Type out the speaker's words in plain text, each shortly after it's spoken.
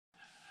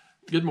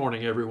Good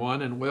morning,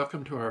 everyone, and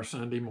welcome to our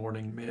Sunday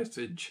morning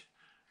message.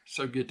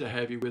 So good to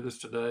have you with us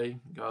today.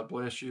 God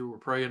bless you. We're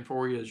praying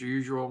for you as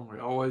usual. We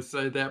always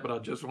say that, but I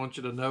just want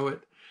you to know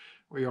it.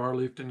 We are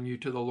lifting you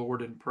to the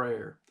Lord in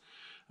prayer.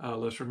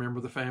 Let's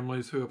remember the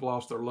families who have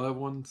lost their loved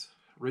ones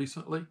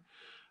recently.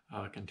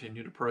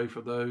 Continue to pray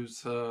for those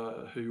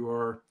who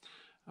are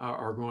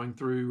going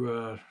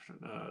through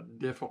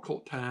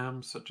difficult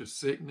times, such as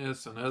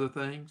sickness and other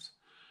things.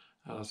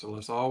 So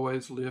let's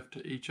always lift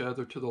each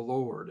other to the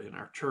Lord in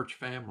our church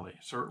family.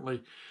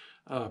 Certainly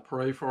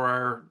pray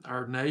for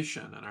our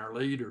nation and our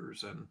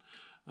leaders and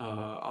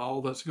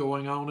all that's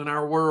going on in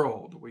our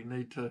world. We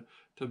need to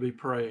be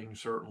praying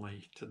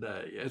certainly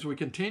today. As we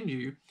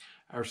continue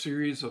our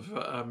series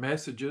of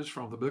messages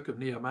from the book of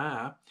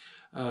Nehemiah,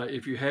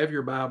 if you have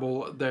your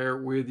Bible there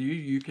with you,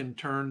 you can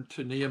turn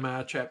to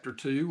Nehemiah chapter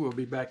 2. We'll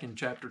be back in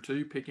chapter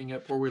 2, picking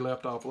up where we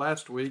left off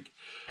last week.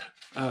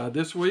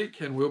 This week,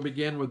 and we'll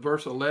begin with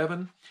verse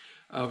 11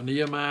 of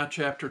Nehemiah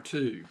chapter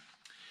 2.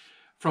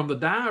 From the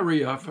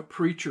diary of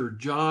preacher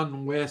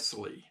John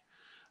Wesley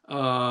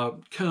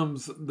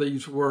comes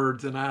these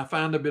words, and I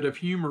find a bit of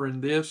humor in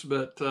this,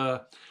 but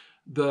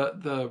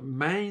the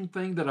main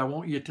thing that I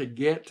want you to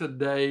get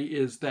today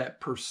is that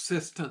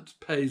persistence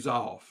pays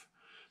off.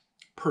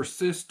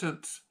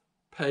 Persistence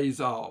pays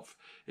off.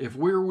 If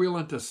we're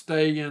willing to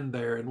stay in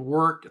there and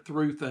work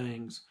through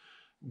things,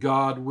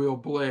 God will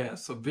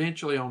bless.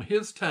 Eventually, on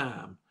His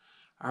time,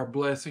 our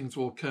blessings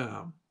will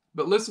come.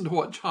 But listen to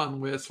what John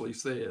Wesley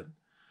said.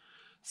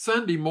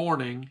 Sunday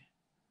morning,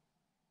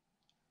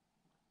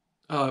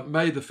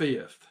 May the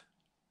 5th,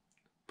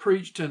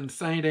 preached in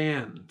St.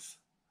 Anne's,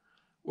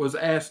 was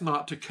asked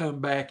not to come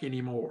back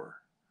anymore.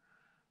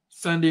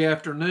 Sunday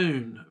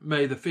afternoon,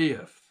 May the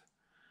 5th,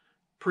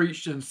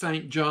 preached in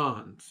St.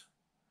 John's.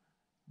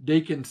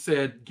 Deacon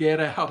said, "Get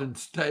out and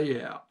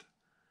stay out."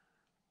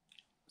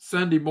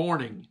 Sunday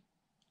morning,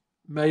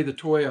 May the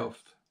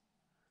 12th,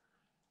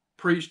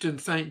 preached in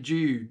St.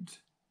 Jude's.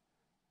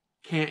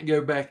 Can't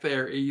go back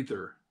there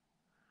either.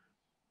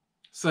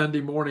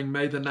 Sunday morning,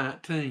 May the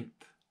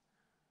 19th,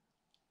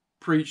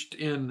 preached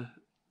in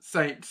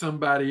St.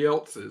 somebody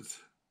else's.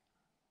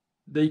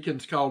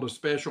 Deacons called a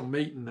special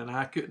meeting and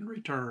I couldn't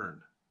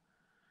return.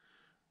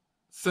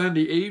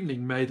 Sunday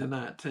evening, May the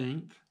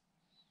 19th,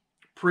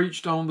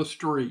 preached on the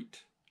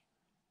street.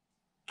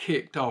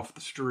 Kicked off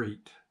the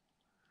street.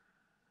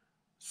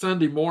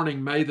 Sunday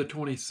morning, May the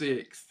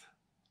 26th,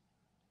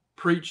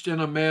 preached in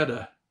a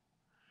meadow,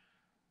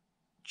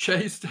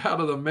 chased out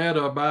of the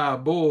meadow by a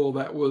bull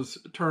that was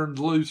turned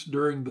loose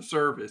during the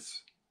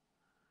service.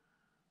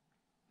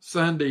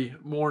 Sunday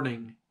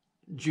morning,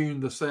 June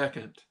the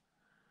 2nd,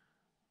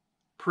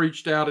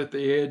 preached out at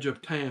the edge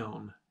of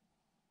town,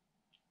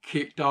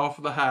 kicked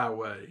off the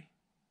highway.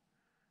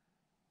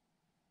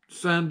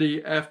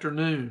 Sunday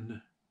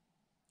afternoon,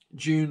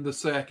 June the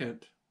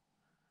 2nd,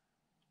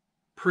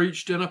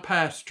 preached in a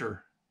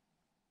pasture.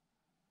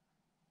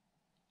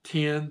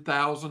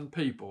 10,000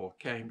 people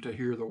came to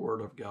hear the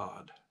word of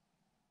God.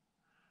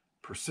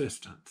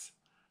 Persistence.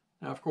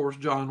 Now, of course,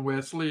 John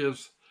Wesley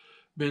has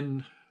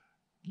been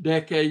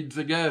decades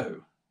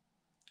ago,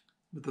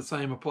 but the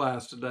same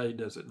applies today,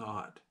 does it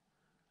not?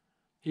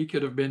 He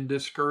could have been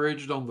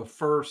discouraged on the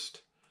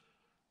first,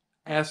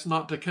 asked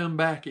not to come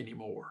back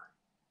anymore,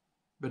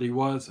 but he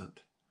wasn't.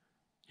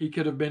 He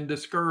could have been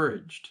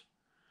discouraged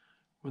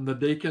when the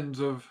deacons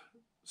of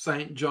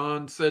St.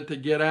 John said to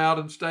get out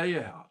and stay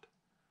out,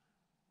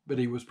 but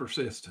he was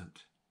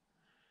persistent.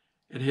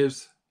 And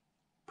his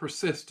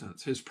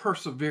persistence, his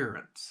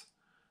perseverance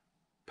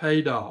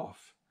paid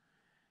off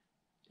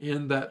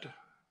in that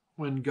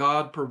when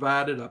God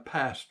provided a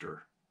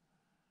pastor,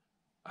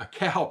 a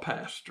cow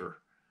pastor,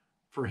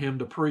 for him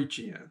to preach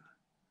in,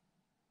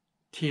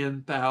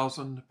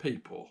 10,000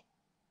 people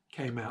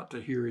came out to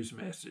hear his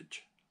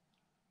message.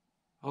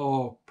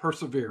 Oh,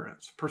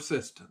 perseverance,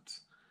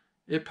 persistence.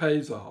 It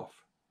pays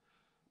off.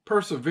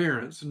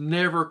 Perseverance,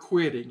 never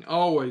quitting,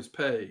 always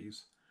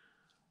pays.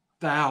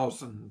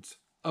 Thousands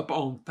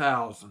upon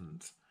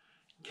thousands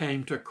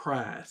came to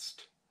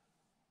Christ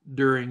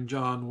during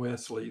John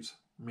Wesley's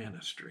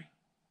ministry.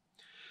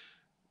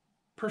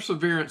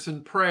 Perseverance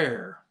in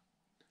prayer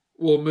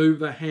will move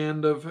the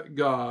hand of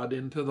God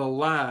into the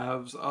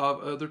lives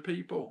of other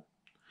people.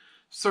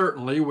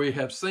 Certainly, we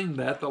have seen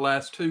that the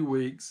last 2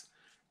 weeks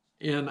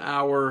in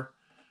our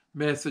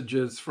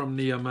messages from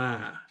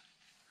Nehemiah.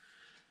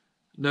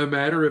 No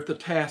matter if the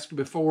task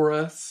before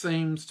us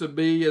seems to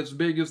be as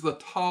big as the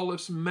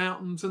tallest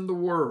mountains in the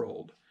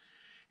world,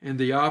 and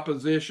the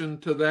opposition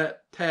to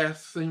that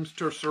task seems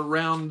to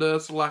surround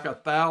us like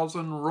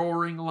 1,000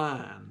 roaring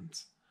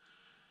lions,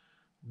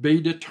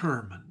 be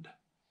determined.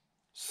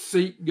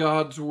 Seek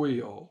God's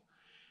will,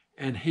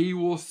 and He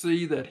will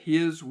see that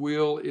His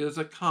will is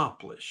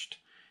accomplished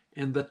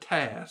in the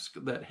task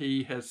that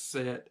He has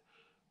set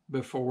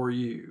before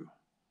you.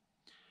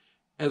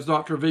 As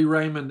Dr. V.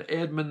 Raymond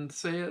Edmonds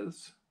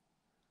says,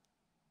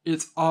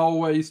 it's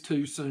always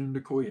too soon to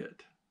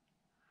quit.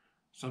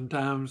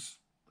 Sometimes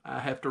I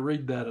have to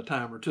read that a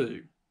time or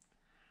two,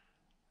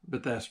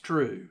 but that's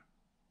true.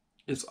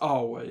 It's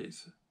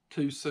always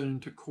too soon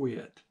to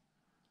quit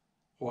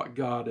what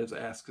God has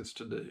asked us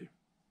to do.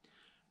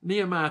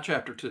 Nehemiah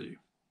chapter 2,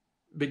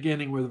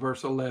 beginning with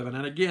verse 11.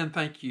 And again,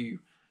 thank you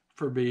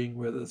for being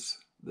with us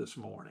this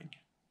morning.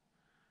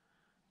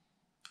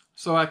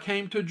 So I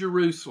came to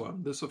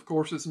Jerusalem. This, of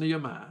course, is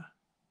Nehemiah.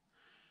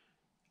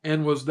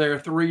 And was there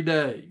 3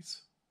 days.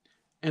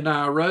 And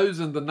I arose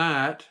in the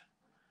night,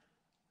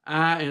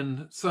 I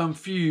and some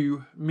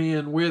few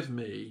men with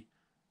me.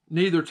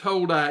 Neither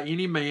told I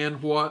any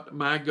man what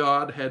my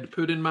God had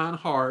put in mine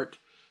heart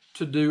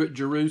to do at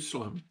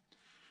Jerusalem.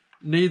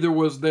 Neither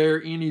was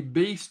there any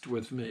beast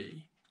with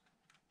me,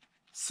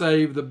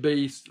 save the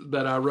beast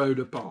that I rode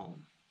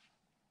upon.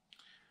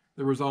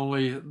 There was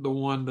only the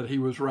one that he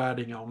was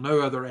riding on,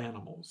 no other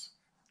animals.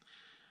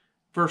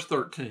 Verse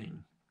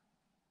 13.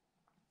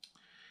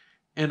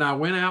 And I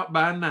went out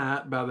by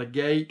night by the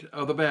gate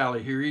of the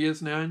valley. Here he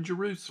is now in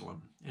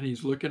Jerusalem, and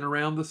he's looking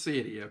around the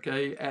city,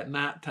 okay, at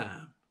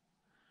nighttime.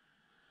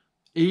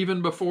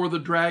 Even before the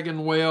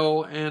dragon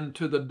well and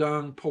to the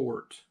dung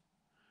port,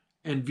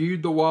 and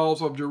viewed the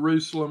walls of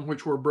Jerusalem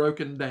which were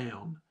broken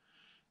down,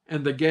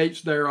 and the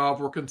gates thereof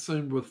were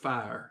consumed with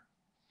fire.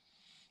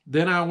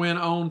 Then I went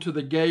on to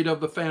the gate of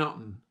the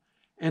fountain,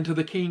 and to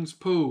the king's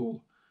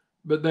pool,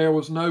 but there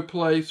was no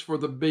place for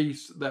the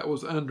beast that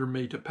was under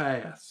me to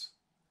pass.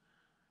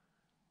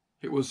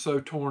 It was so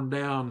torn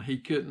down he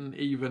couldn't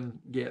even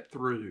get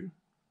through.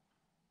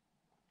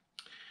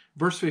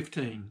 Verse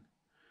 15.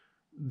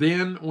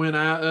 Then went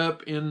I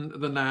up in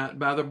the night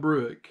by the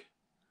brook,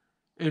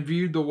 and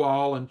viewed the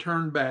wall, and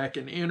turned back,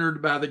 and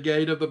entered by the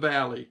gate of the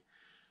valley,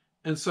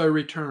 and so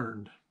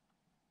returned.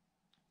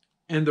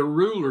 And the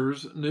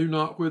rulers knew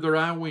not whither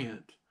I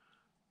went,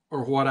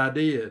 or what I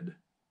did.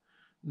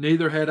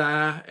 Neither had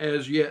I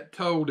as yet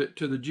told it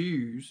to the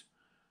Jews,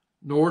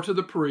 nor to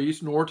the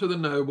priests, nor to the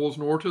nobles,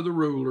 nor to the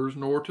rulers,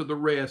 nor to the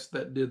rest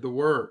that did the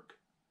work.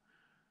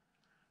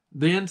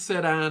 Then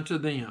said I unto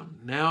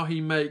them, now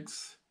he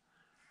makes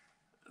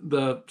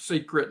the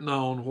secret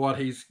known, what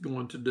he's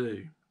going to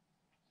do.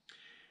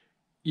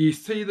 Ye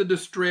see the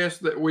distress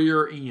that we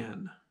are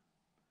in,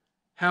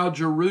 how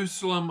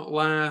Jerusalem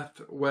lieth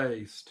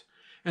waste,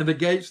 and the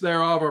gates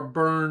thereof are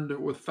burned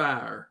with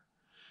fire.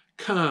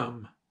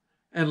 Come,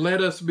 and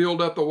let us build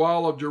up the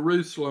wall of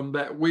Jerusalem,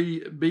 that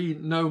we be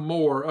no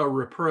more a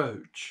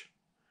reproach.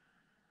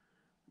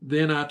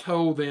 Then I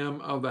told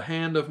them of the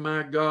hand of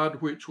my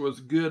God which was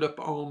good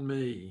upon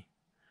me,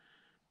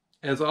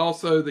 as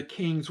also the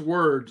king's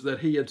words that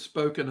he had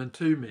spoken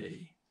unto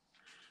me.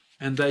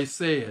 And they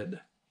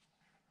said,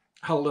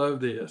 I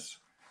love this,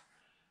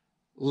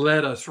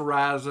 let us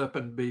rise up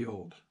and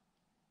build.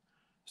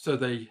 So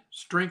they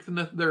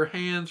strengtheneth their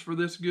hands for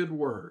this good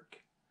work.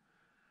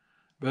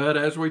 But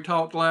as we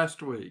talked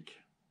last week,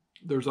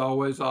 there's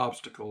always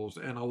obstacles,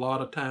 and a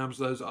lot of times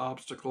those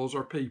obstacles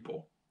are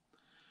people.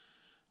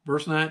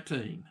 Verse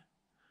 19.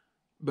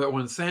 But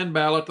when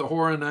Sanballat the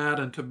Horonite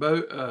and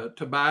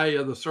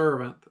Tobiah the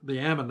servant, the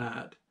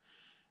Ammonite,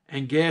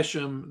 and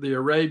Geshem the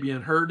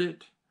Arabian heard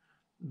it,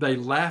 they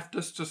laughed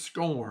us to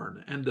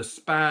scorn and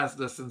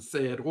despised us and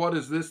said, what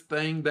is this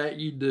thing that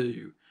ye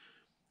do?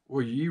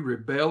 Will ye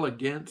rebel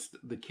against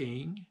the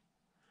king?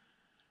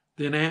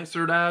 Then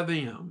answered I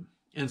them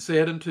and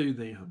said unto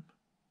them,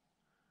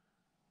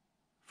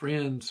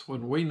 friends,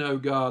 when we know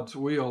God's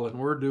will and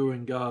we're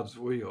doing God's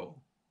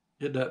will,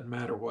 it doesn't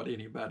matter what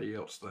anybody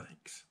else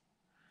thinks.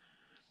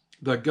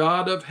 The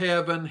God of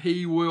heaven,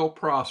 he will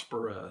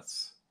prosper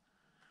us.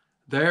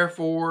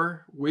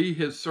 Therefore, we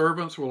his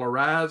servants will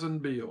arise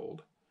and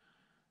build.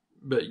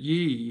 But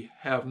ye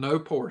have no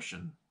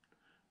portion,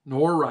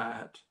 nor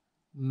right,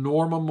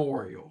 nor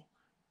memorial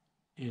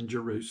in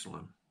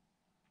Jerusalem.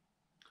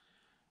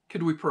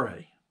 Could we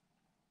pray?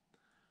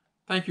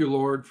 Thank you,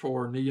 Lord,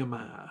 for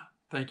Nehemiah.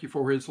 Thank you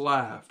for his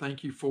life.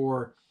 Thank you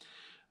for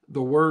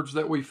the words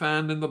that we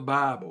find in the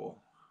Bible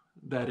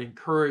that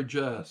encourage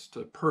us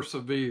to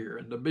persevere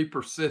and to be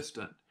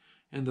persistent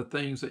in the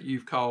things that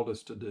you've called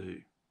us to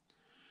do.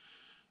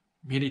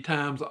 Many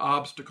times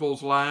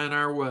obstacles lie in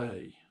our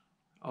way.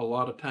 A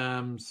lot of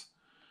times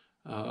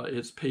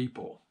it's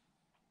people.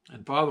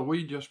 And Father,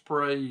 we just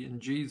pray in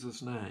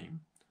Jesus'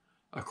 name,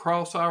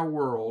 across our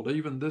world,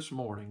 even this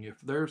morning, if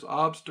there's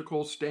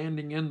obstacles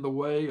standing in the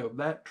way of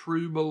that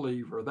true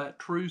believer, that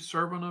true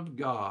servant of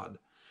God,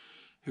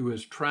 who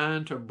is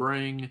trying to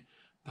bring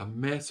the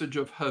message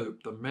of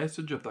hope, the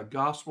message of the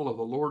gospel of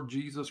the Lord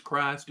Jesus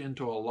Christ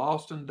into a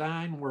lost and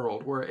dying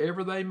world,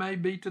 wherever they may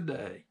be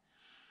today,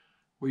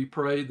 we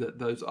pray that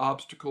those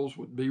obstacles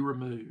would be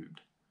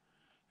removed.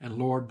 And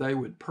Lord, they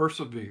would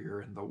persevere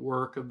in the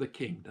work of the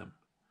kingdom.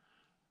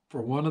 For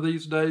one of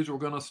these days, we're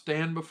going to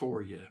stand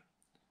before you.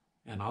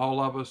 And all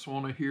of us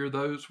want to hear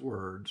those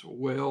words,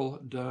 well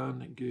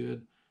done,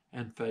 good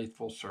and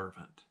faithful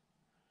servant.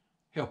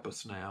 Help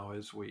us now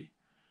as we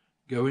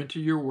go into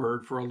your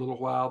word for a little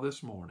while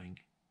this morning.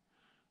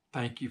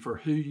 Thank you for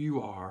who you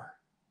are.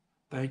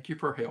 Thank you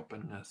for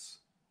helping us.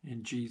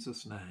 In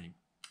Jesus' name,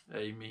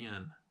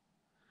 amen.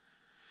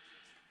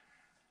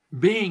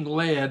 Being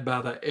led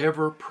by the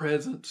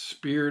ever-present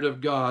Spirit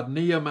of God,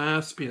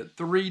 Nehemiah spent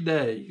 3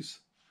 days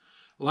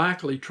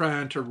likely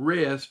trying to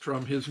rest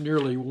from his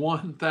nearly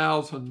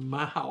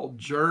 1,000-mile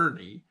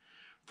journey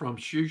from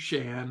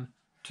Shushan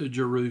to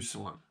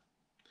Jerusalem.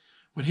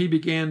 When he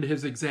began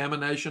his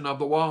examination of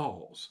the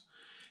walls,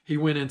 he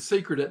went in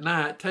secret at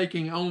night,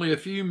 taking only a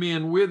few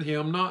men with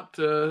him, not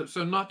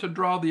to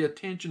draw the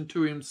attention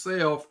to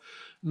himself,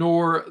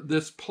 nor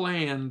this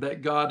plan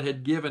that God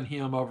had given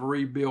him of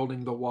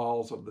rebuilding the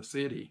walls of the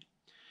city.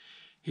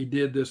 He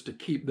did this to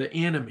keep the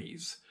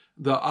enemies,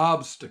 the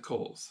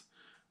obstacles,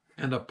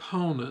 and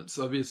opponents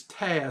of his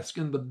task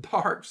in the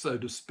dark, so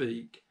to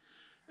speak,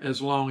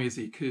 as long as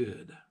he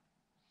could.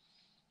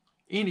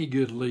 Any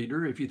good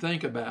leader, if you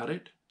think about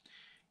it,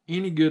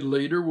 any good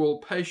leader will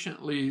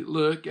patiently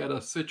look at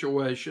a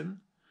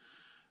situation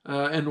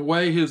and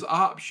weigh his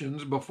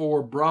options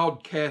before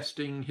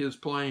broadcasting his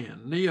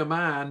plan.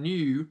 Nehemiah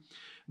knew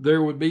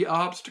there would be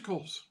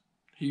obstacles.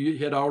 He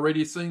had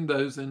already seen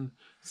those in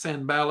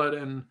Sanballat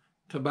and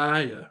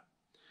Tobiah.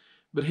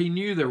 But he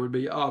knew there would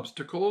be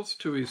obstacles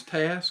to his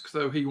task,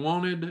 so he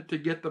wanted to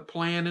get the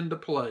plan into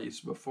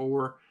place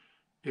before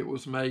it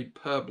was made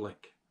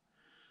public.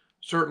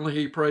 Certainly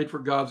he prayed for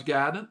God's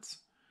guidance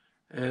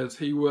as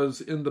he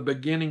was in the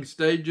beginning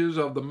stages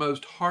of the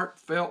most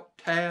heartfelt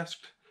task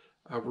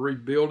of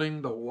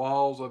rebuilding the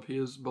walls of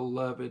his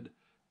beloved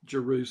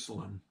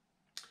Jerusalem.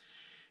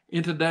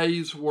 In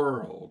today's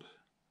world,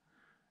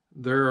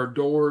 there are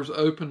doors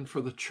open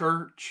for the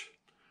church.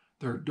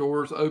 There are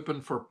doors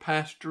open for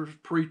pastors,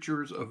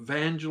 preachers,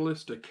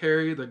 evangelists to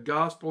carry the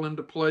gospel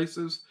into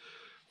places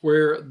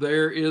where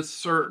there is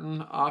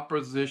certain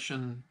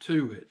opposition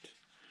to it.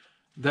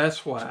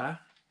 That's why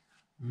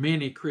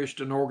many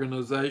Christian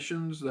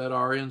organizations that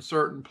are in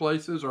certain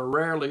places are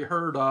rarely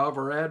heard of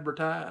or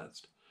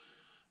advertised.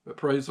 But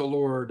praise the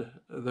Lord,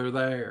 they're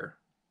there.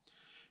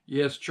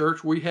 Yes,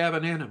 church, we have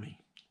an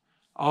enemy.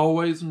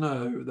 Always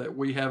know that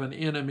we have an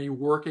enemy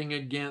working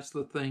against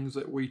the things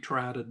that we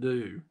try to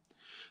do.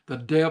 The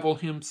devil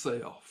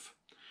himself.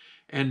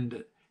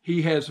 And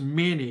he has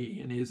many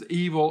in his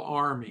evil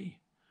army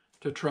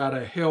to try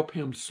to help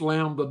him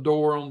slam the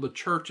door on the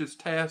church's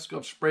task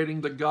of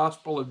spreading the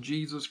gospel of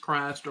Jesus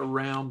Christ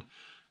around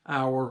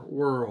our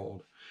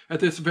world. At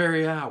this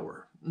very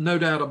hour, no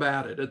doubt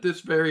about it, at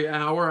this very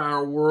hour, in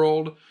our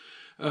world,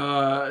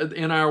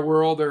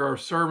 there are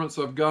servants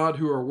of God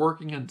who are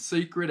working in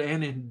secret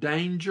and in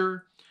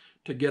danger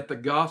to get the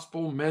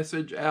gospel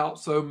message out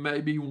so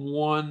maybe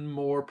one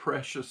more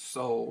precious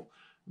soul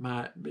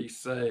might be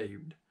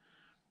saved.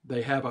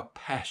 They have a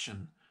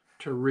passion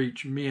to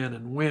reach men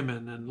and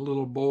women and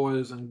little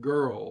boys and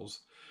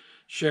girls,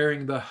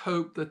 sharing the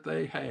hope that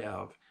they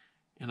have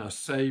in a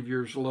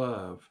Savior's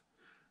love.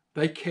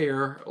 They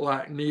care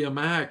like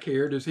Nehemiah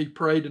cared as he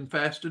prayed and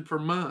fasted for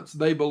months.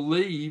 They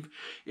believe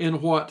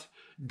in what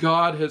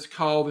God has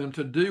called them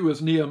to do, as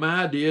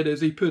Nehemiah did,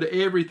 as he put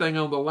everything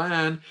on the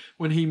line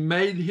when he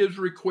made his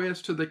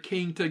request to the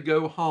king to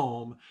go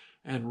home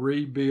and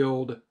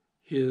rebuild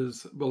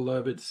his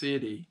beloved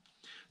city.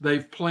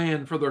 They've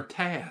planned for their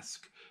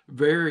task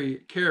very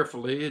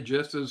carefully,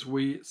 just as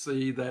we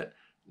see that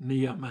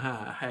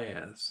Nehemiah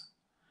has.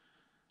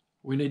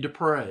 We need to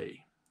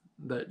pray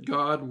that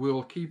God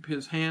will keep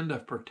his hand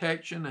of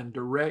protection and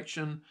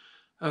direction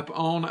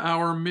upon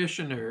our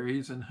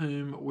missionaries in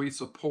whom we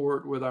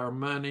support with our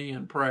money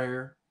and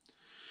prayer.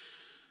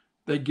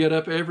 They get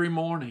up every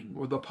morning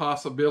with the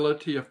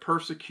possibility of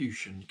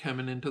persecution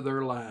coming into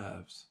their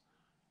lives.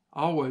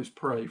 Always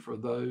pray for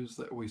those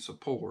that we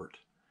support.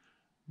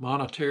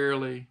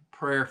 Monetarily,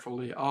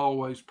 prayerfully,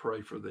 always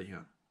pray for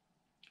them.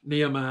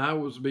 Nehemiah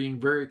was being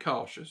very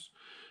cautious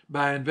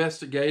by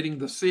investigating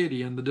the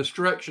city and the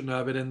destruction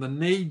of it and the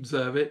needs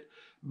of it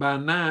by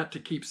night to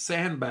keep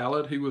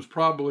Sanballat, who was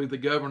probably the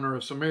governor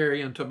of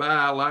Samaria, and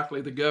Tobiah,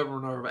 likely the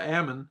governor of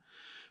Ammon,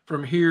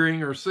 from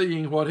hearing or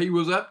seeing what he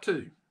was up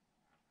to.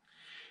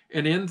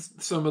 And in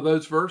some of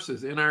those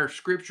verses in our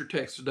scripture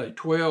text today,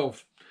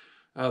 12,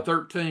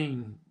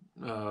 13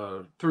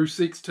 through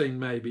 16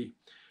 maybe,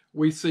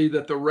 we see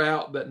that the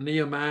route that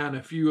Nehemiah and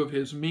a few of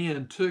his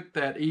men took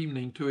that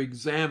evening to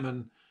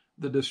examine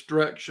the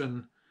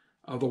destruction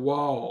of the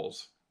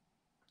walls.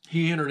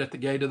 He entered at the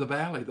gate of the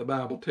valley, the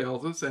Bible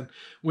tells us, and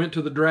went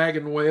to the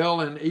dragon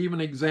well and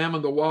even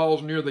examined the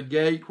walls near the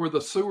gate where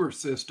the sewer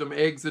system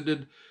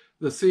exited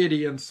the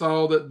city and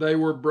saw that they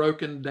were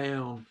broken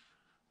down.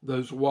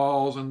 Those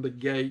walls and the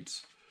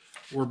gates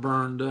were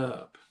burned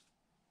up.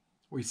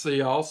 We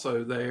see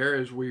also there,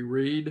 as we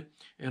read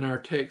in our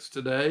text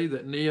today,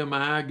 that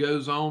Nehemiah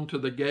goes on to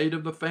the gate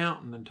of the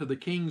fountain and to the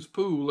king's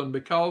pool, and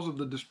because of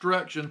the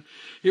destruction,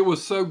 it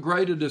was so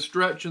great a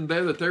destruction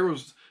there that there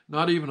was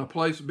not even a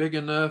place big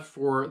enough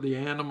for the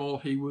animal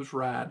he was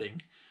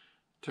riding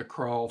to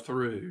crawl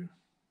through.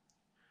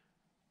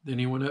 Then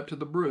he went up to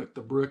the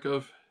brook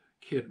of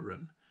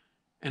Kidron,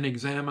 and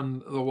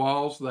examined the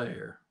walls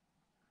there.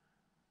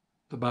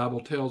 The Bible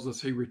tells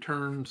us he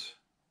returns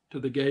to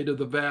the gate of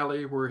the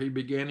valley where he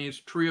began his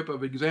trip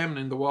of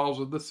examining the walls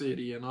of the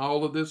city, and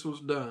all of this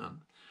was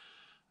done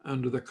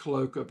under the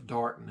cloak of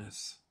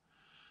darkness.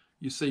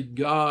 You see,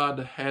 God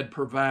had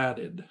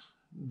provided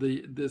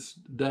this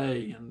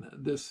day and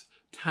this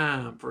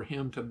time for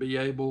him to be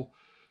able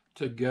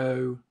to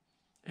go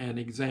and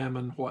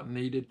examine what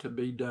needed to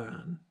be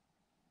done.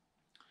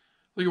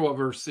 Look at what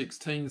verse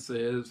 16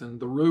 says, "And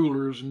the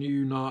rulers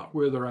knew not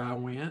whither I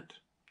went,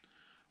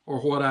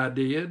 or what I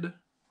did."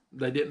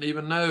 They didn't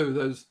even know.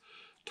 Those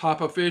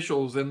top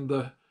officials and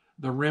the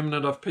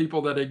remnant of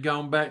people that had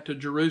gone back to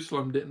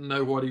Jerusalem didn't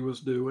know what he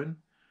was doing.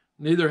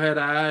 Neither had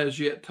I as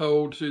yet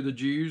told to the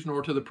Jews,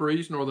 nor to the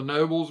priests, nor the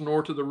nobles,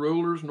 nor to the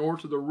rulers, nor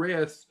to the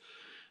rest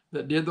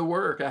that did the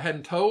work. I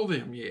hadn't told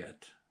them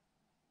yet.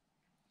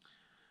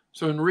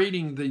 So in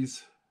reading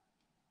these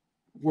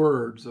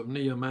words of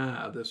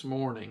Nehemiah this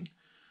morning,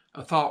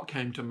 a thought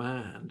came to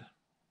mind.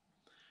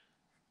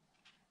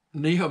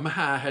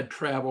 Nehemiah had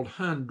traveled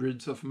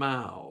hundreds of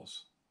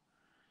miles.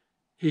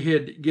 He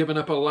had given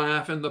up a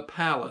life in the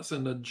palace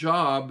and a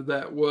job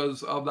that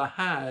was of the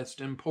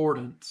highest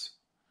importance.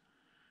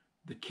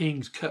 The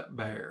king's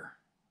cupbearer,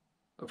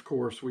 of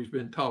course, we've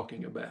been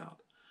talking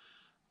about.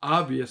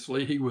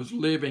 Obviously, he was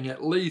living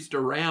at least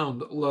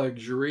around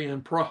luxury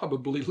and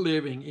probably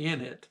living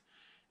in it,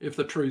 if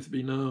the truth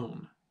be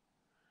known.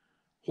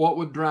 What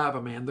would drive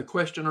a man? The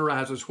question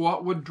arises,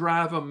 what would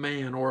drive a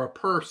man or a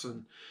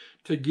person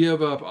to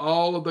give up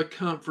all of the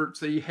comforts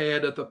he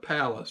had at the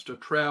palace to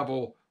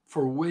travel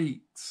for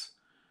weeks,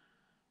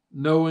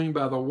 knowing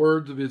by the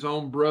words of his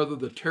own brother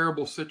the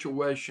terrible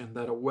situation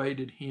that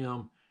awaited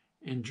him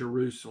in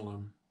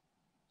Jerusalem?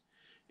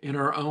 In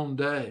our own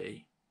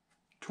day,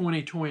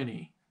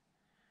 2020,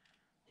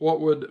 what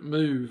would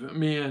move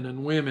men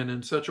and women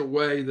in such a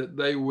way that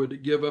they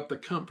would give up the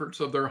comforts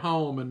of their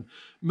home and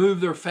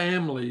move their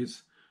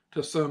families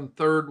to some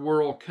third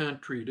world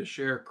country to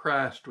share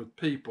Christ with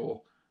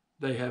people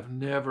they have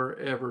never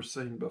ever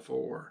seen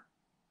before?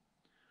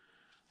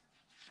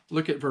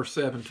 Look at verse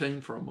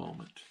 17 for a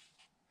moment.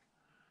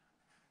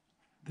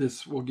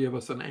 This will give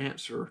us an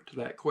answer to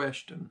that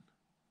question.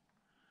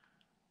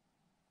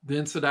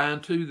 "Then said I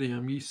unto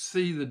them, Ye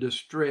see the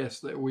distress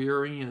that we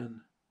are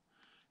in,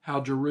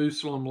 how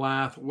Jerusalem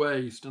lieth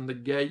waste, and the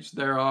gates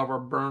thereof are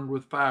burned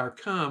with fire.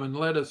 Come, and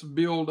let us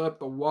build up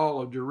the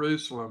wall of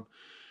Jerusalem,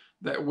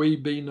 that we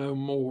be no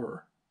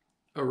more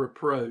a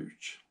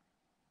reproach."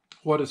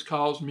 What has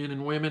caused men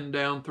and women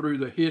down through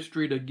the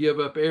history to give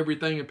up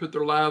everything and put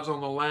their lives on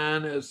the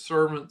line as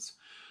servants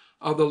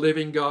of the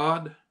living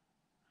God?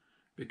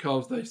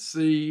 Because they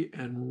see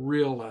and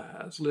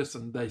realize,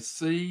 listen, they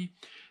see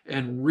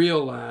and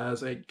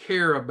realize and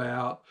care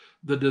about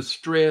the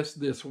distress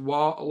this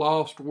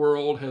lost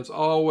world has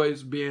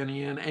always been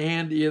in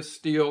and is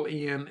still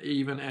in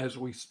even as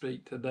we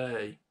speak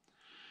today.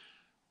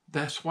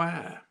 That's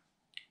why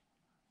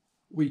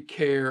we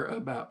care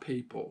about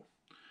people.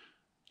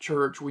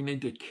 Church, we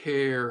need to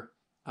care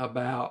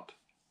about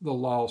the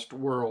lost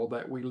world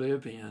that we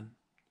live in.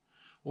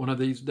 One of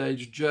these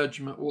days,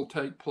 judgment will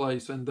take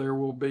place, and there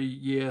will be,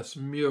 yes,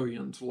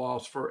 millions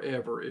lost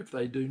forever if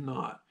they do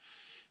not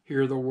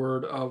hear the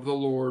word of the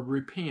Lord,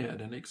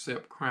 repent, and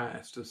accept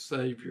Christ as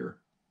Savior.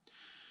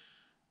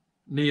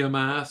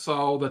 Nehemiah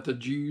saw that the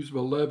Jews'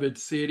 beloved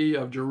city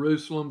of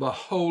Jerusalem, the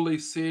holy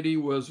city,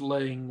 was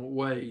laying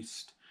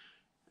waste,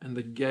 and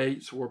the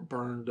gates were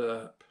burned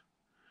up.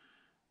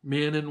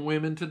 Men and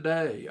women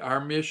today, our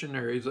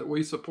missionaries that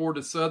we support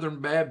as Southern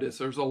Baptists,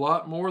 there's a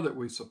lot more that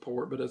we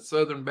support, but as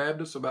Southern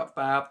Baptists, about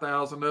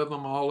 5,000 of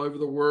them all over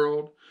the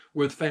world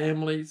with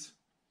families.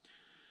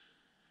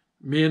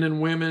 Men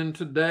and women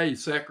today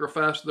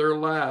sacrifice their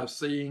lives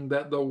seeing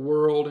that the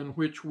world in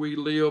which we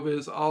live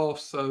is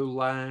also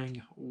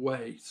lying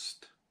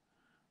waste.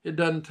 It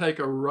doesn't take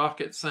a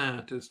rocket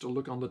scientist to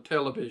look on the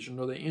television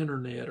or the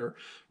internet or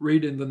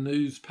read in the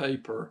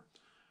newspaper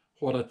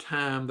what a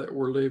time that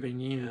we're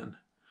living in.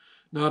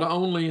 Not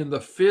only in the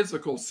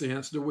physical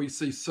sense do we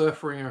see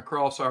suffering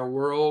across our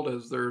world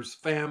as there's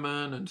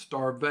famine and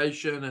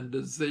starvation and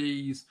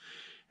disease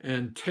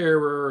and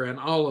terror and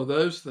all of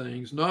those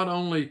things, not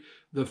only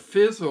the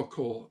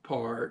physical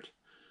part,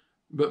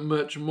 but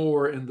much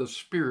more in the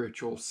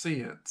spiritual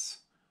sense.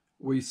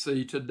 We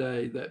see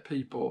today that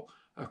people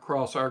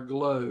across our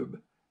globe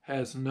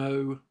has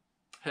no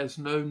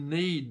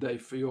need, they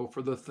feel,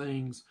 for the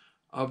things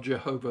of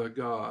Jehovah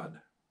God.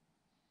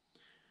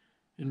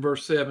 In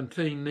verse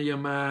 17,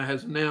 Nehemiah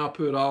has now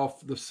put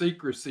off the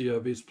secrecy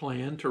of his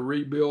plan to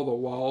rebuild the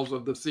walls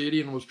of the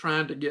city and was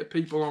trying to get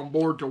people on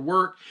board to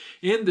work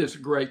in this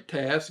great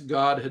task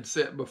God had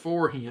set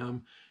before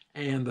him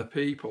and the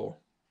people.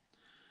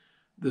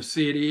 The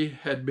city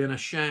had been a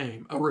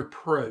shame, a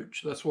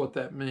reproach. That's what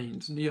that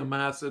means.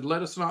 Nehemiah said,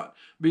 let us not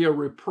be a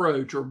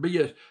reproach or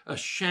be a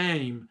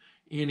shame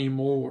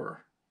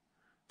anymore.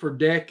 For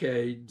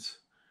decades,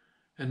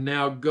 and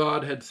now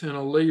God had sent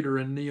a leader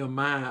in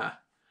Nehemiah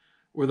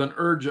with an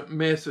urgent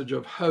message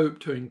of hope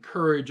to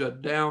encourage a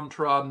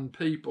downtrodden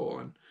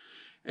people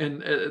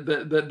and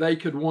that they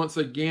could once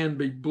again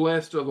be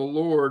blessed of the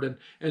Lord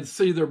and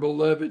see their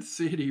beloved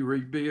city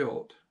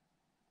rebuilt.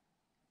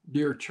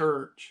 Dear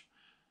church,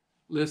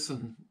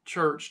 Listen,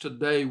 church,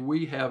 today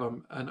we have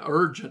an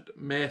urgent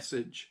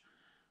message.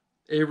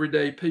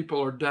 Everyday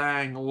people are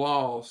dying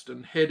lost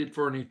and headed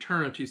for an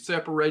eternity,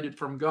 separated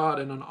from God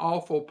in an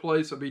awful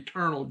place of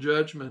eternal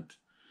judgment.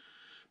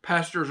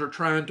 Pastors are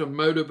trying to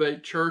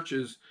motivate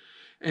churches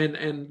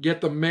and get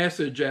the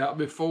message out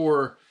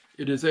before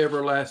it is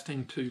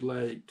everlasting too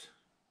late.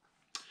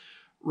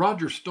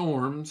 Roger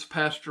Storms,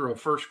 pastor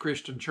of First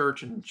Christian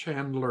Church in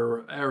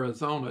Chandler,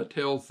 Arizona,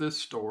 tells this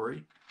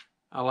story.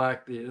 I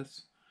like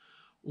this.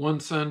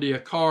 One Sunday, a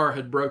car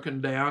had broken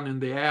down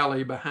in the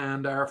alley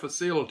behind our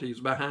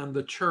facilities, behind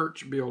the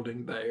church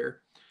building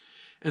there.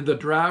 And the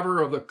driver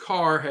of the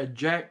car had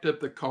jacked up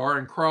the car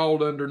and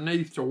crawled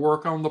underneath to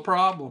work on the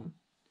problem.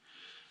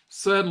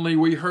 Suddenly,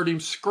 we heard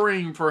him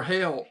scream for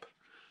help.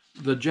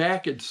 The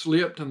jack had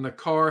slipped and the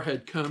car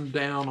had come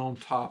down on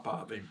top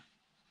of him.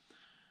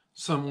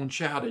 Someone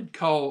shouted,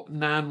 "Call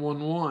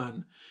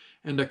 911,"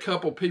 and a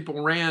couple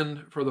people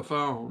ran for the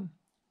phone.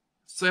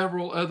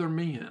 Several other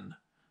men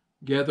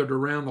gathered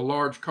around the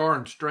large car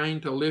and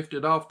strained to lift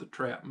it off the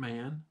trapped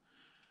man.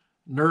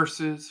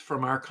 Nurses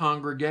from our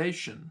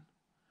congregation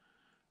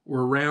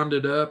were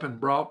rounded up and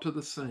brought to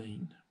the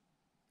scene.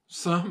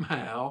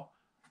 Somehow,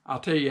 I'll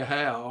tell you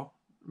how,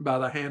 by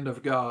the hand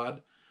of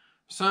God,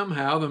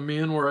 somehow the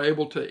men were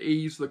able to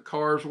ease the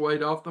car's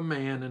weight off the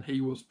man and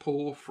he was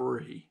pulled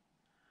free.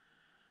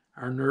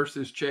 Our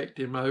nurses checked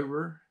him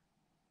over.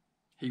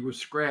 He was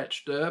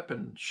scratched up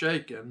and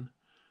shaken,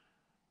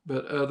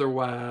 but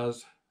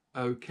otherwise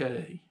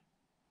okay.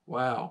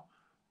 Wow,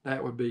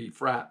 that would be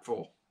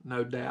frightful,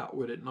 no doubt,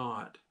 would it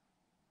not?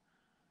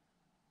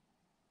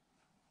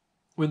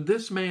 When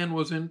this man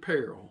was in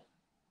peril,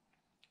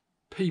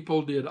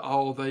 people did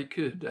all they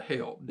could to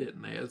help,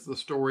 didn't they, as the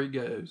story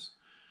goes?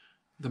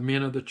 The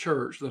men of the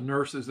church, the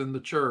nurses in the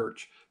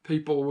church,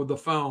 people with the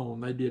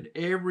phone, they did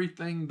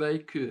everything they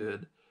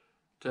could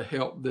to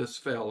help this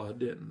fella,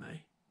 didn't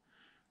they?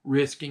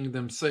 Risking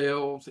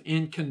themselves,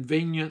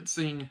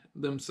 inconveniencing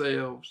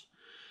themselves.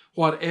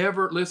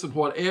 Whatever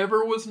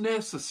was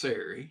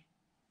necessary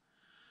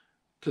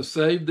to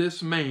save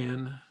this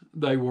man,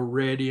 they were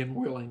ready and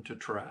willing to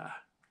try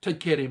to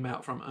get him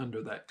out from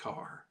under that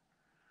car.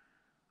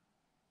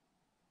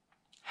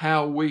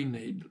 How we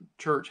need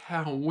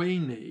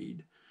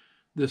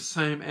this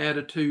same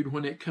attitude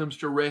when it comes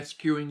to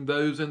rescuing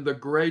those in the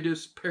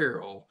greatest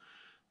peril,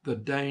 the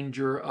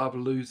danger of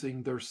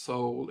losing their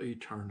soul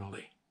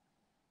eternally.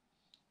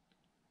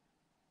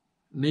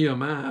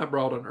 Nehemiah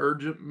brought an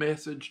urgent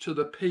message to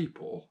the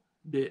people,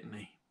 didn't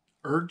he?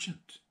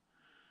 Urgent.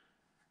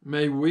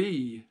 May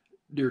we,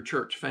 dear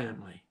church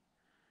family,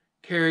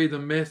 carry the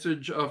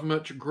message of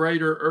much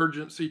greater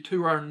urgency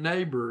to our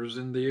neighbors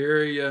in the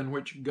area in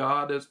which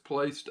God has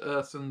placed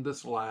us in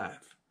this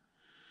life.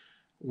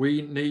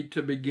 We need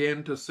to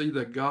begin to see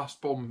the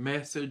gospel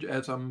message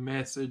as a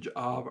message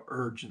of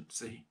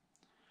urgency.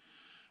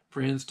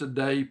 Friends,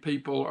 today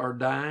people are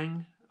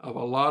dying of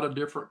a lot of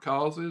different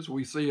causes.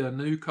 We see a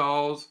new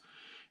cause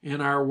in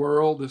our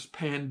world, this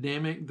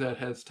pandemic that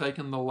has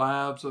taken the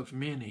lives of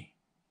many.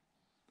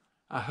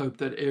 I hope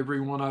that every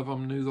one of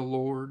them knew the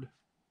Lord.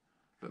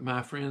 But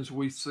my friends,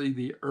 we see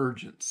the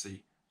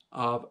urgency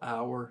of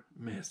our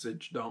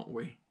message, don't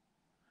we?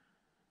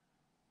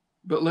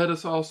 But let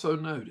us also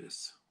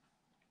notice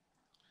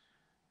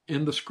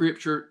in the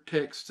scripture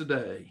text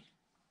today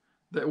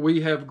that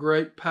we have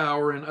great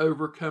power in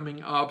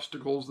overcoming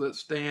obstacles that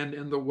stand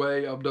in the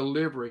way of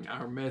delivering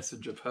our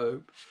message of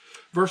hope.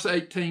 Verse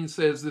 18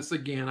 says this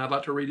again. I'd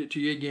like to read it to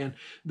you again.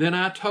 Then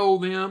I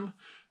told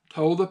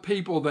the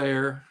people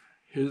there,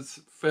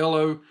 his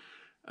fellow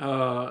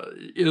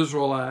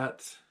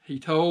Israelites, he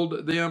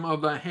told them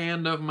of the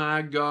hand of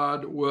my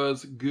God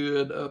was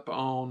good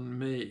upon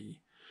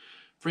me.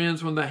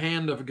 Friends, when the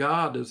hand of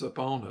God is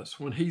upon us,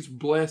 when he's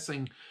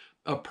blessing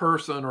a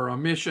person or a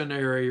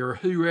missionary or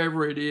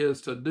whoever it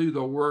is to do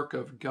the work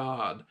of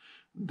God,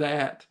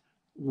 that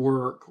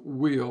work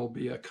will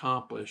be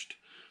accomplished.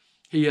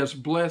 He has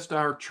blessed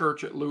our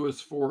church at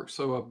Lewis Fork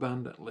so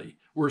abundantly.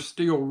 We're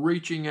still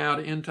reaching out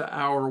into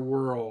our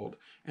world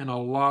in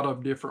a lot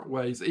of different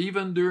ways.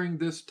 Even during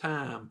this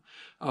time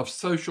of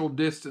social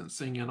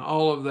distancing and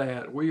all of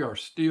that, we are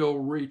still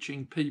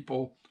reaching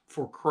people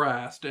for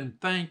Christ. And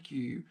thank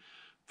you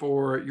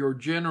for your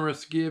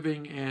generous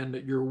giving and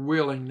your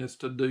willingness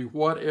to do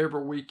whatever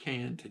we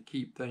can to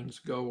keep things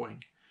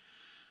going.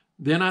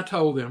 Then I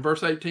told them,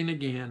 verse 18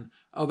 again,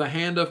 of the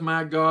hand of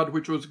my God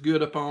which was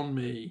good upon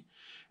me,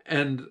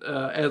 and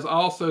as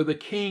also the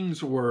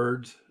king's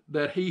words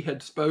that he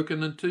had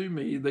spoken unto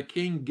me. The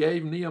king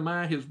gave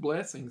Nehemiah his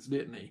blessings,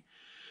 didn't he?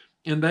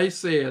 And they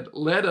said,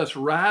 let us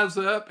rise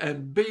up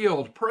and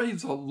build.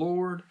 Praise the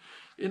Lord.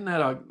 Isn't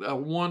that a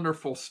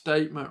wonderful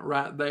statement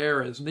right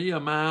there? As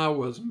Nehemiah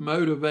was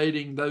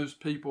motivating those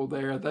people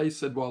there, they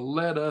said, well,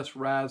 let us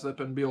rise up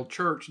and build.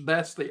 Church,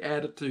 that's the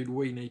attitude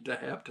we need to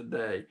have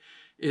today,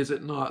 is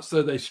it not?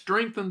 So they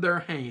strengthened their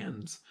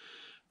hands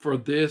for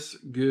this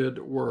good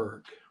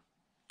work.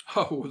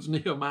 Oh, was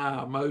Nehemiah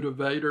a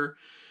motivator?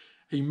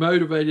 He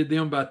motivated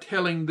them by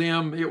telling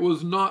them it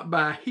was not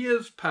by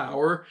his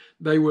power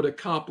they would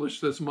accomplish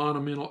this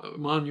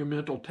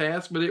monumental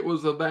task, but it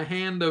was of the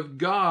hand of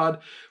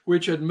God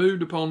which had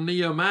moved upon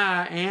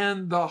Nehemiah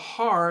and the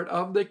heart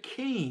of the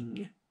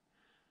king.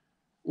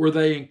 Were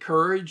they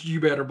encouraged?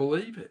 You better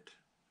believe it.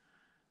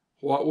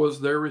 What was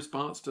their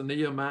response to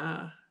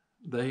Nehemiah?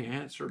 They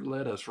answered,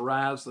 "Let us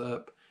rise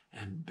up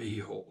and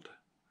build."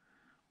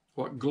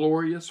 What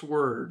glorious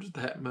words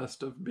that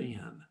must have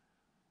been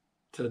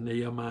to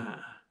Nehemiah.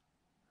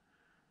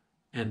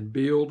 And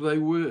build they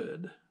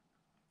would,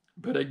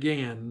 but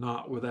again,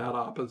 not without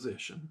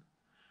opposition.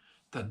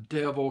 The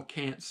devil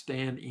can't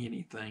stand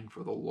anything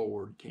for the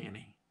Lord, can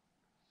he?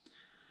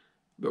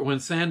 But when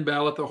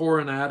Sanballat the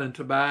Horonite and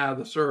Tobiah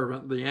the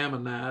servant, the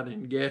Ammonite,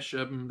 and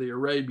Geshem the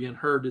Arabian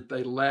heard it,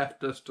 they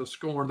laughed us to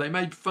scorn. They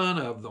made fun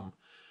of them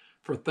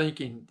for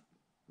thinking,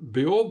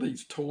 build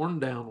these torn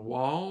down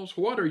walls?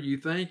 What are you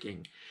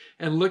thinking?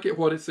 And look at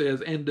what it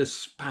says, and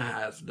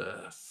despised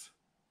us.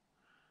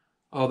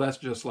 Oh, that's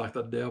just like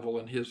the devil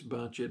and his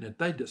bunch, isn't it?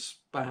 They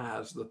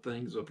despise the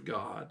things of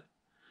God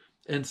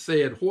and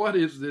said, what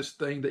is this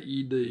thing that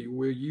ye do?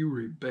 Will you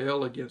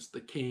rebel against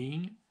the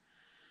king?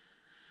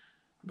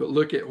 But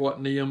look at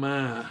what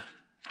Nehemiah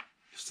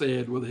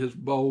said with his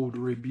bold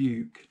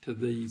rebuke to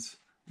these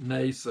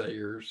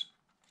naysayers.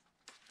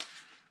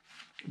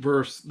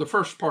 The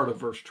first part of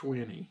verse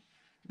 20.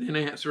 Then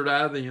answered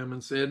I them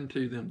and said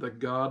unto them, the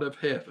God of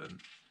heaven,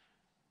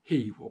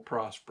 he will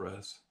prosper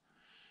us.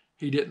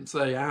 He didn't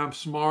say, I'm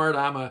smart,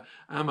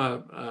 I'm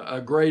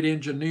a great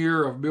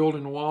engineer of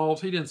building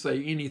walls. He didn't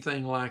say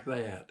anything like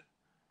that.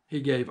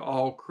 He gave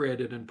all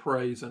credit and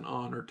praise and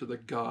honor to the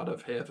God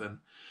of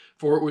heaven.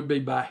 For it would be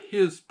by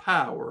his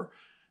power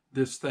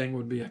this thing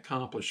would be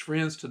accomplished.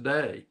 Friends,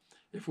 today,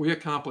 if we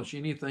accomplish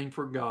anything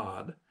for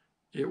God,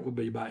 it will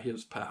be by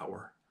his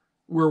power.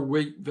 We're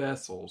weak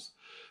vessels,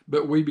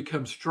 but we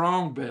become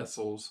strong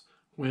vessels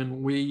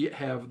when we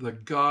have the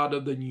God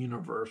of the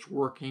universe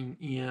working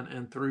in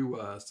and through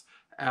us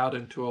out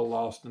into a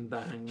lost and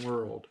dying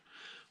world.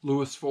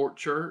 Lewis Fort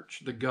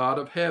Church, the God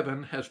of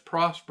heaven has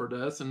prospered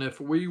us, and if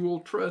we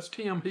will trust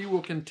him, he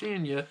will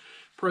continue,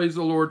 praise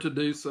the Lord, to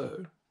do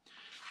so.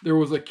 There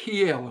was a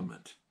key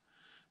element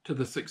to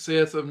the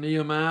success of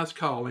Nehemiah's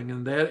calling,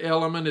 and that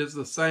element is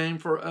the same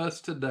for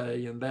us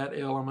today, and that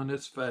element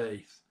is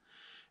faith.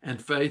 And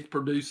faith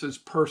produces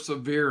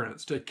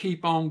perseverance to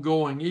keep on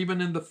going, even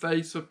in the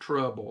face of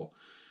trouble.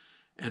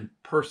 And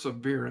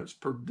perseverance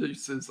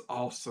produces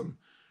awesome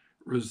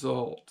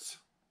results.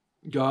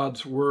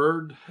 God's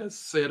word has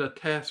set a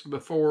task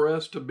before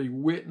us to be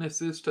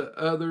witnesses to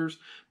others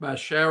by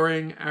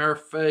showering our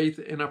faith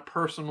in a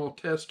personal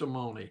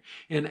testimony,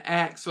 in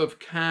acts of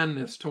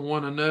kindness to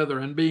one another,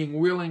 and being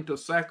willing to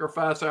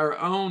sacrifice our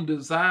own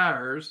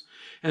desires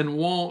and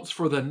wants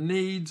for the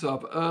needs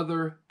of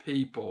other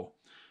people.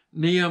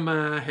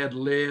 Nehemiah had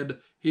led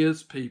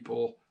his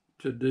people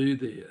to do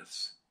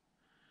this.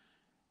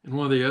 And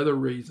one of the other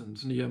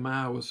reasons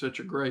Nehemiah was such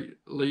a great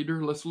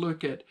leader, let's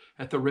look at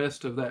the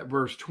rest of that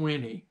verse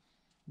 20.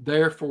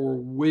 Therefore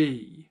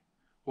we,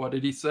 what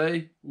did he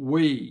say?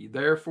 We,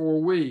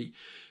 therefore we.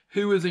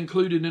 Who is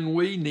included in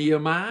we?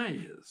 Nehemiah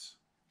is.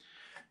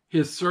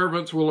 His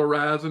servants will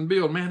arise and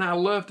build. Man, I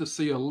love to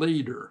see a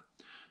leader.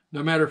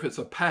 No matter if it's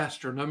a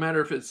pastor, no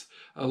matter if it's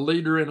a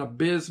leader in a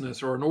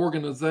business or an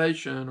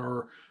organization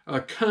or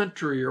a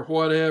country or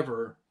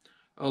whatever,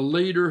 a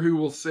leader who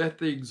will set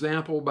the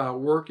example by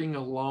working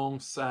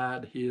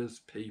alongside his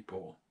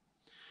people.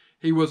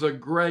 He was a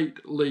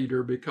great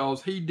leader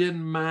because he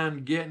didn't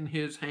mind getting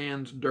his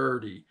hands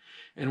dirty.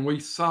 And we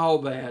saw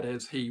that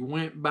as he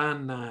went by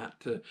night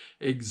to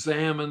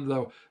examine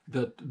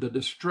the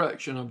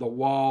destruction of the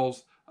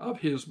walls of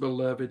his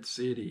beloved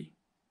city.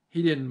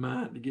 He didn't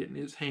mind getting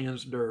his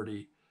hands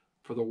dirty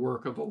for the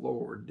work of the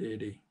Lord,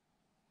 did he?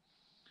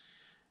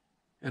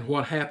 And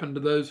what happened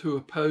to those who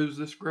opposed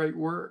this great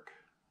work?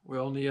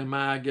 Well,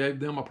 Nehemiah gave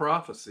them a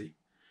prophecy.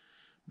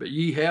 But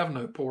ye have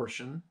no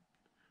portion,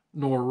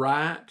 nor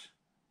right,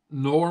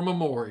 nor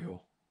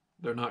memorial.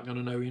 They're not going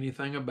to know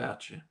anything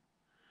about you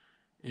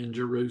in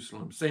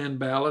Jerusalem.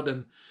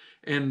 Sanballat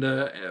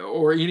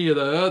or any of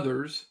the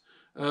others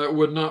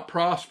would not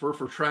prosper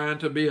for trying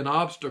to be an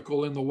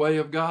obstacle in the way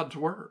of God's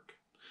work.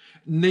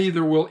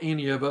 Neither will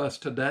any of us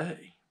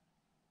today.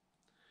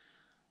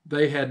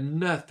 They had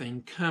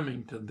nothing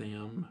coming to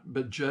them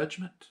but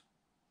judgment.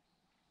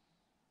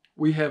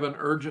 We have an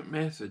urgent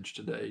message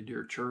today,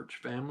 dear church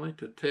family,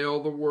 to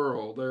tell the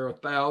world. There are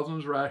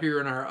thousands right here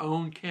in our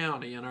own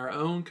county, in our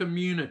own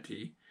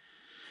community,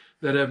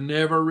 that have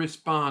never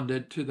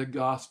responded to the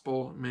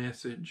gospel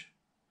message.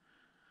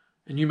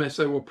 And you may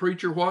say, well,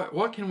 preacher,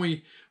 what can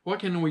we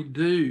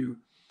do?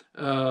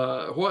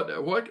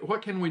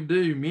 What can we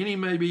do? Many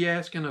may be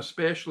asking,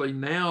 especially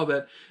now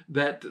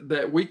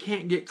that we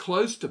can't get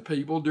close to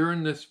people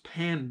during this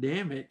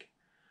pandemic.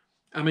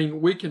 I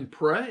mean, we can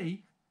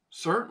pray,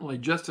 certainly,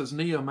 just as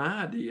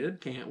Nehemiah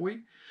did, can't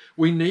we?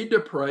 We need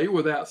to pray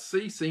without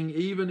ceasing,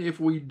 even if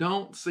we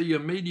don't see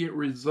immediate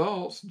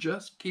results.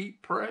 Just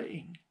keep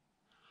praying.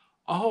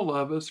 All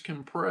of us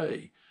can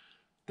pray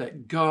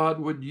that God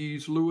would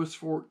use Lewis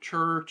Fork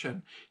Church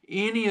and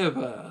any of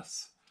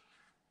us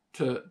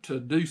to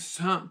do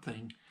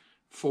something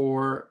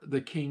for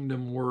the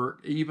kingdom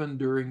work, even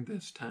during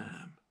this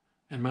time.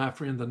 And my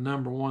friend, the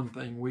number one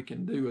thing we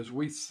can do, as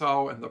we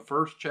saw in the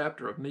first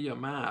chapter of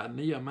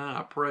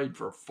Nehemiah prayed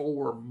for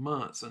 4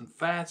 months and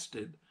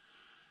fasted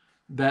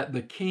that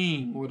the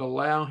king would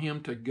allow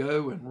him to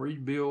go and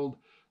rebuild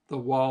the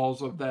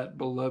walls of that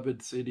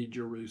beloved city,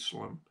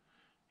 Jerusalem.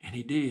 And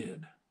he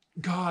did.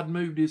 God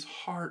moved his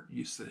heart,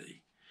 you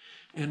see.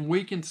 And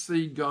we can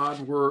see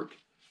God work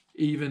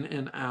even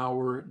in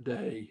our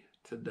day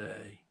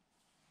today.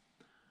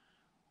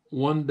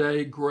 One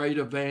day, great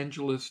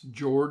evangelist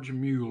George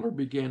Mueller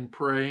began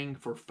praying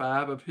for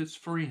 5 of his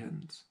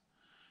friends.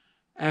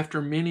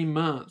 After many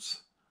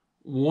months,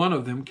 one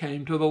of them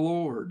came to the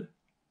Lord.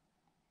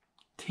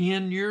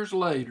 10 years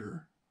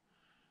later,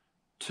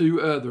 2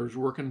 others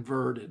were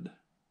converted.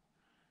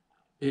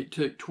 It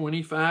took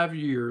 25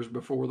 years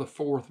before the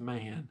 4th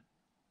man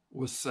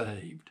was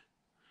saved.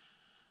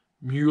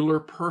 Mueller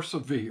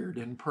persevered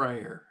in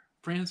prayer.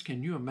 Friends,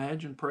 can you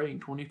imagine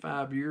praying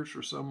 25 years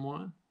for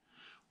someone?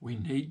 We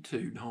need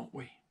to, don't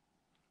we?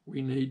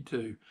 We need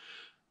to.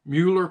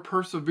 Mueller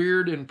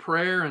persevered in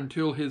prayer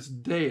until his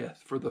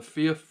death for the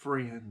 5th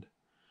friend.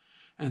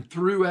 And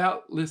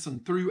throughout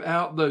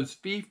those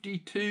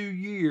 52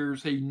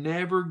 years, he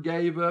never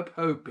gave up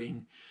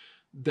hoping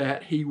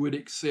that he would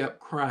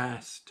accept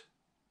Christ.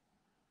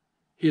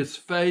 His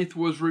faith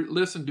was,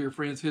 listen, dear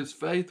friends, his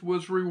faith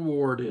was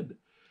rewarded,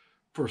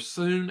 for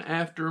soon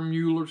after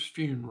Mueller's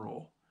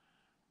funeral,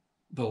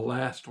 the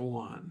last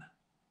one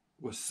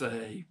was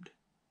saved.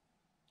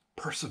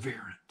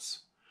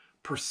 Perseverance,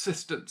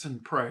 persistence in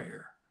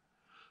prayer,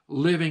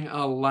 living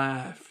a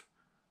life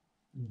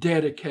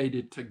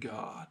dedicated to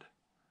God.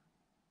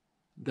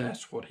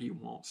 That's what he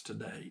wants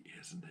today,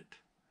 isn't it?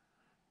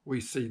 We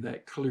see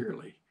that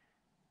clearly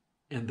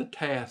in the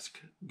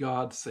task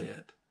God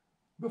set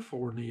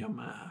before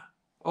Nehemiah.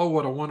 Oh,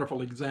 what a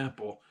wonderful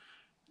example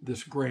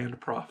this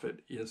grand prophet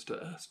is to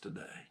us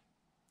today.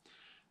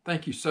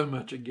 Thank you so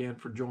much again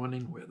for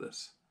joining with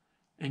us,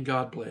 and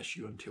God bless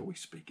you until we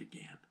speak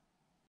again.